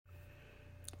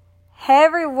Hey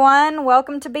everyone,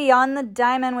 welcome to Beyond the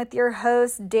Diamond with your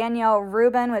host Danielle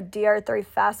Rubin with DR3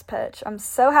 Fast Pitch. I'm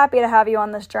so happy to have you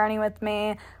on this journey with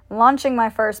me, launching my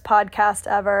first podcast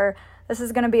ever. This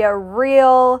is going to be a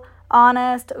real,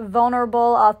 honest,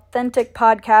 vulnerable, authentic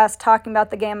podcast talking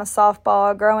about the game of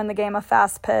softball, growing the game of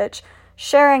fast pitch,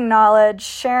 sharing knowledge,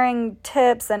 sharing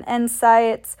tips and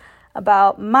insights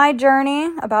about my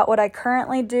journey, about what I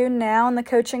currently do now in the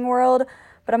coaching world.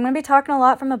 But I'm going to be talking a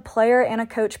lot from a player and a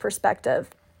coach perspective,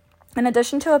 in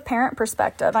addition to a parent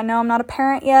perspective. I know I'm not a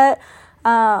parent yet,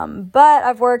 but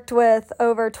I've worked with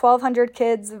over 1,200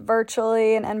 kids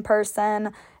virtually and in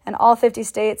person in all 50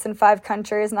 states and 5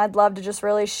 countries, and I'd love to just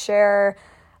really share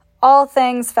all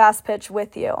things fast pitch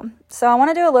with you. So I want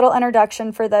to do a little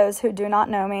introduction for those who do not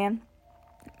know me.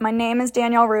 My name is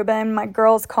Danielle Rubin. My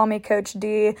girls call me Coach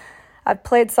D. I've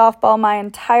played softball my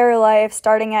entire life,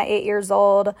 starting at 8 years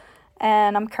old.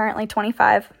 And I'm currently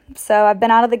 25. So I've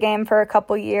been out of the game for a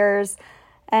couple years.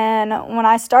 And when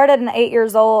I started at 8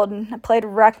 years old, I played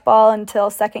rec ball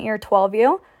until second year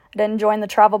 12U. I didn't join the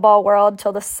travel ball world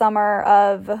till the summer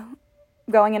of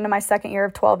going into my second year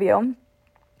of 12U,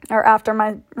 or after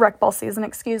my rec ball season,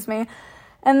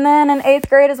 And then in 8th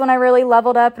grade is when I really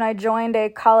leveled up and I joined a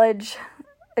college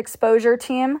exposure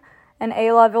team, an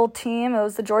A-level team. It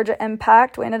was the Georgia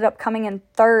Impact. We ended up coming in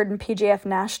 3rd in PGF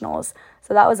Nationals.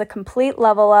 So that was a complete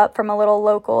level up from a little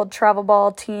local travel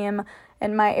ball team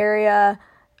in my area,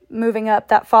 moving up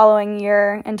that following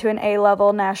year into an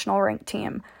A-level national ranked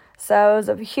team. So it was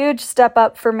a huge step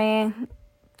up for me.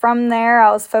 From there,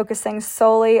 I was focusing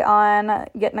solely on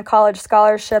getting a college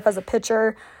scholarship as a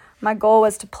pitcher. My goal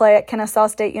was to play at Kennesaw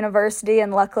State University,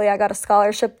 and luckily I got a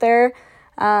scholarship there.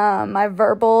 I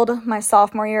verbaled my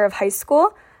sophomore year of high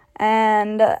school,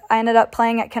 and I ended up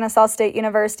playing at Kennesaw State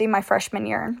University my freshman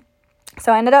year.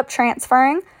 So I ended up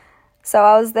transferring. So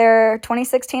I was there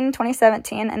 2016 and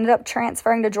 2017, ended up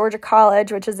transferring to Georgia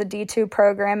College, which is a D2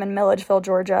 program in Milledgeville,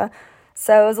 Georgia.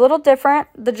 So it was a little different,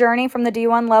 the journey from the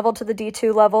D1 level to the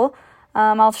D2 level.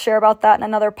 I'll share about that in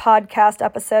another podcast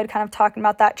episode, kind of talking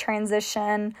about that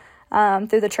transition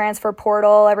through the transfer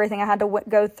portal, everything I had to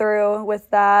go through with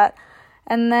that.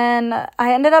 And then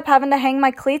I ended up having to hang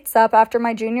my cleats up after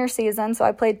my junior season. So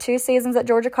I played 2 seasons at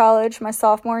Georgia College, my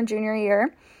sophomore and junior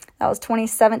year. That was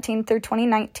 2017 through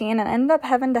 2019, and ended up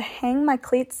having to hang my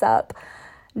cleats up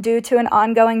due to an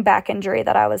ongoing back injury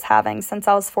that I was having since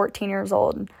I was 14 years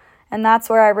old. And that's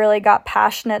where I really got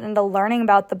passionate into learning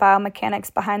about the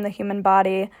biomechanics behind the human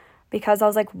body, because I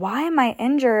was like, why am I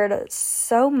injured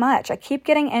so much? I keep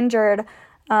getting injured.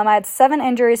 I had 7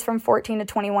 injuries from 14 to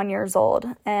 21 years old,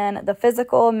 and the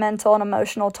physical, mental, and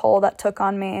emotional toll that took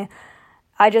on me,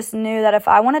 I just knew that if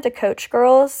I wanted to coach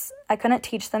girls, I couldn't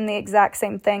teach them the exact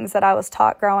same things that I was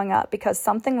taught growing up, because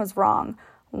something was wrong.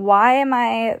 Why am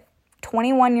I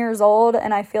 21 years old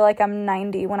and I feel like I'm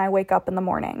 90 when I wake up in the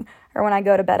morning or when I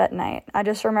go to bed at night? I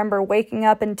just remember waking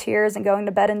up in tears and going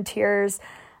to bed in tears,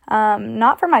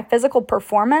 not for my physical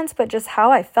performance, but just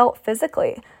how I felt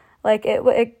physically. Like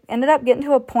it ended up getting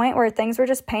to a point where things were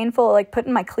just painful, like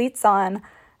putting my cleats on,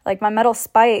 like my metal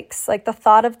spikes, like the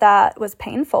thought of that was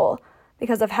painful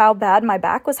because of how bad my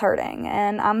back was hurting.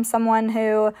 And I'm someone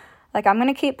who, like, I'm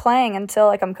going to keep playing until,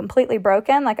 like, I'm completely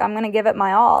broken. Like, I'm going to give it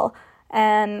my all.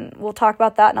 And we'll talk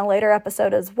about that in a later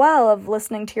episode as well, of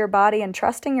listening to your body and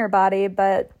trusting your body.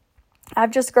 But I've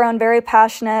just grown very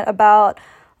passionate about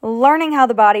learning how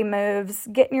the body moves,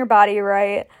 getting your body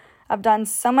right. I've done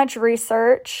so much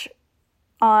research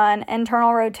on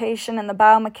internal rotation and the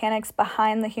biomechanics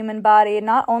behind the human body,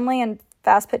 not only in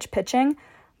fast pitch pitching,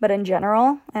 but in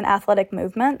general, in athletic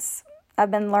movements.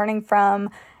 I've been learning from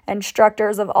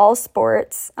instructors of all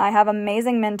sports. I have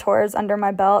amazing mentors under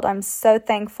my belt. I'm so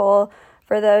thankful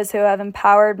for those who have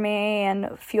empowered me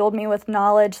and fueled me with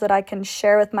knowledge that I can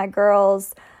share with my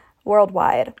girls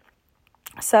worldwide.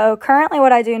 So currently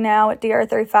what I do now at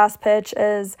DR3 Fast Pitch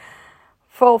is,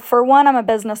 for one, I'm a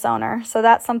business owner. So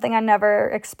that's something I never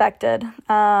expected.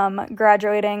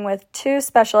 Graduating with 2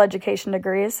 special education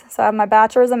degrees. So I have my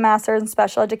bachelor's and master's in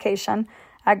special education.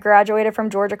 I graduated from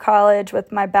Georgia College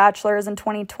with my bachelor's in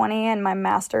 2020 and my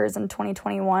master's in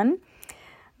 2021.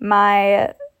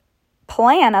 My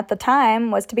plan at the time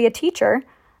was to be a teacher,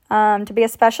 to be a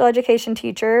special education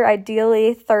teacher,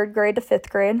 ideally 3rd grade to 5th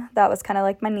grade. That was kind of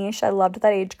like my niche. I loved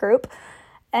that age group.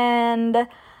 And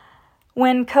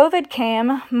when COVID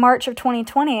came, March of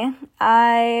 2020,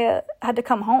 I had to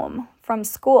come home from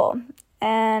school.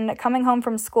 And coming home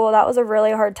from school, that was a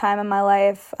really hard time in my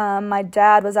life. My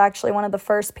dad was actually one of the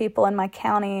first people in my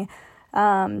county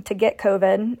to get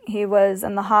COVID. He was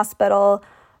in the hospital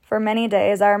for many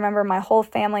days. I remember my whole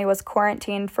family was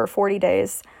quarantined for 40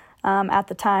 days. at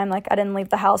the time. Like, I didn't leave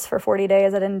the house for 40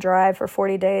 days. I didn't drive for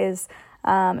 40 days.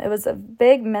 It was a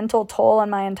big mental toll on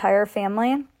my entire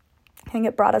family. I think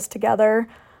it brought us together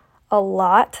a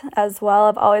lot as well.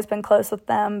 I've always been close with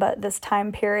them, but this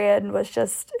time period was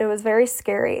it was very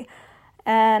scary.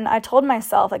 And I told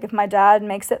myself, like, if my dad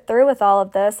makes it through with all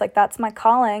of this, like, that's my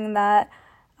calling, that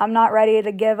I'm not ready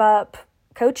to give up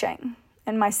coaching.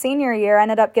 In my senior year, I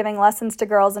ended up giving lessons to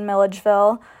girls in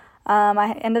Milledgeville.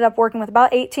 I ended up working with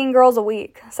about 18 girls a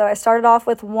week. So I started off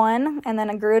with 1, and then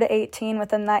I grew to 18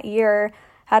 within that year.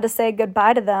 Had to say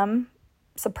goodbye to them.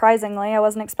 Surprisingly, I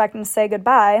wasn't expecting to say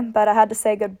goodbye, but I had to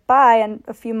say goodbye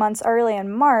a few months early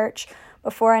in March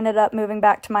before I ended up moving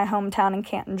back to my hometown in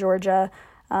Canton, Georgia.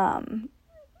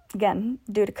 Again,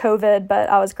 due to COVID, but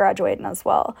I was graduating as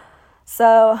well.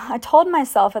 So I told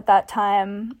myself at that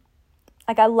time,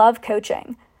 like, I love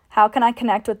coaching. How can I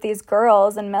connect with these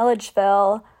girls in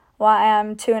Milledgeville while I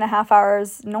am 2.5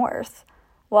 hours north?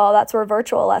 Well, that's where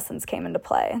virtual lessons came into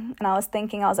play. And I was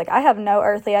like, I have no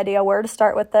earthly idea where to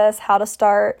start with this, how to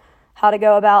start, how to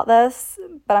go about this,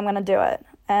 but I'm going to do it.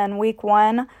 And week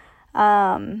 1,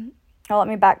 let me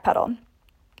backpedal.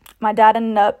 My dad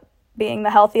ended up being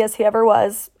the healthiest he ever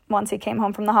was once he came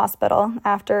home from the hospital.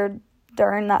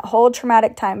 During that whole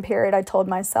traumatic time period, I told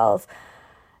myself,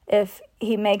 if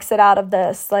he makes it out of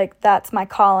this, like, that's my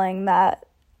calling, that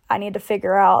I need to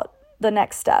figure out the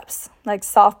next steps. Like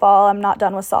softball, I'm not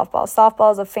done with softball.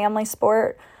 Softball is a family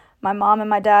sport. My mom and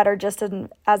my dad are just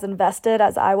as invested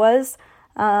as I was.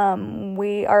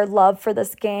 Our love for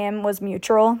this game was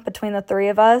mutual between the three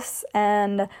of us,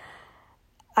 and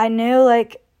I knew,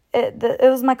 like, it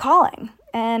was my calling.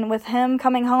 And with him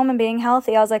coming home and being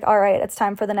healthy, I was like, all right, it's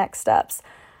time for the next steps.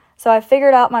 So I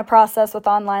figured out my process with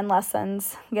online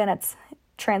lessons. Again, it's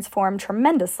transformed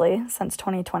tremendously since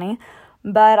 2020.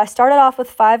 But I started off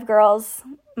with 5 girls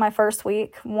my first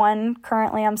week. 1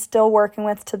 currently I'm still working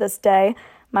with to this day,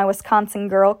 my Wisconsin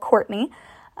girl, Courtney.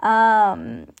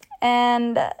 And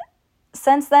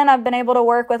since then, I've been able to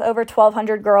work with over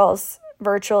 1,200 girls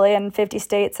virtually in 50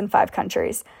 states and 5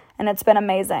 countries. And it's been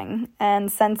amazing.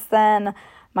 And since then,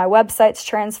 my website's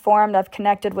transformed. I've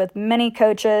connected with many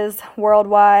coaches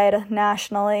worldwide,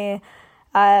 nationally.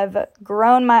 I've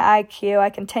grown my IQ. I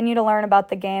continue to learn about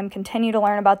the game, continue to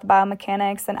learn about the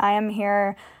biomechanics, and I am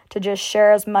here to just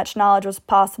share as much knowledge as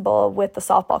possible with the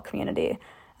softball community.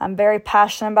 I'm very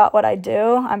passionate about what I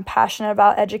do. I'm passionate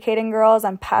about educating girls.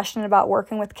 I'm passionate about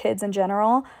working with kids in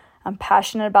general. I'm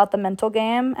passionate about the mental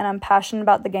game, and I'm passionate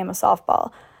about the game of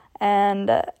softball. And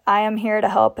I am here to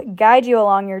help guide you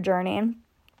along your journey.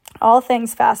 All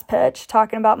things fast pitch,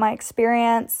 talking about my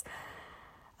experience.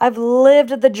 I've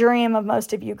lived the dream of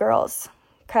most of you girls,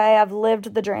 okay? I've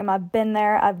lived the dream. I've been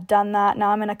there. I've done that. Now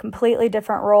I'm in a completely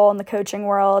different role in the coaching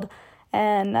world,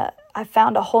 and I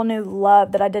found a whole new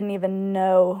love that I didn't even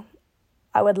know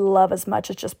I would love as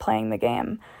much as just playing the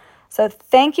game. So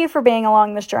thank you for being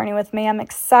along this journey with me. I'm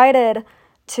excited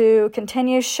to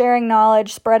continue sharing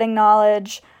knowledge, spreading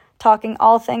knowledge, talking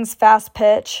all things fast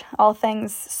pitch, all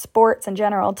things sports in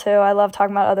general too. I love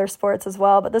talking about other sports as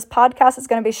well, but this podcast is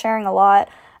going to be sharing a lot.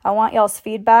 I want y'all's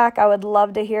feedback. I would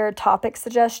love to hear topic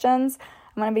suggestions.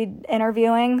 I'm going to be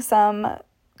interviewing some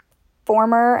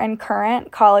former and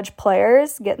current college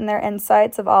players, getting their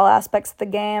insights of all aspects of the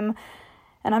game.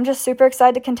 And I'm just super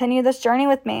excited to continue this journey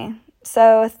with me.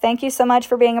 So thank you so much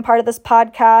for being a part of this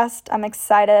podcast. I'm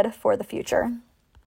excited for the future.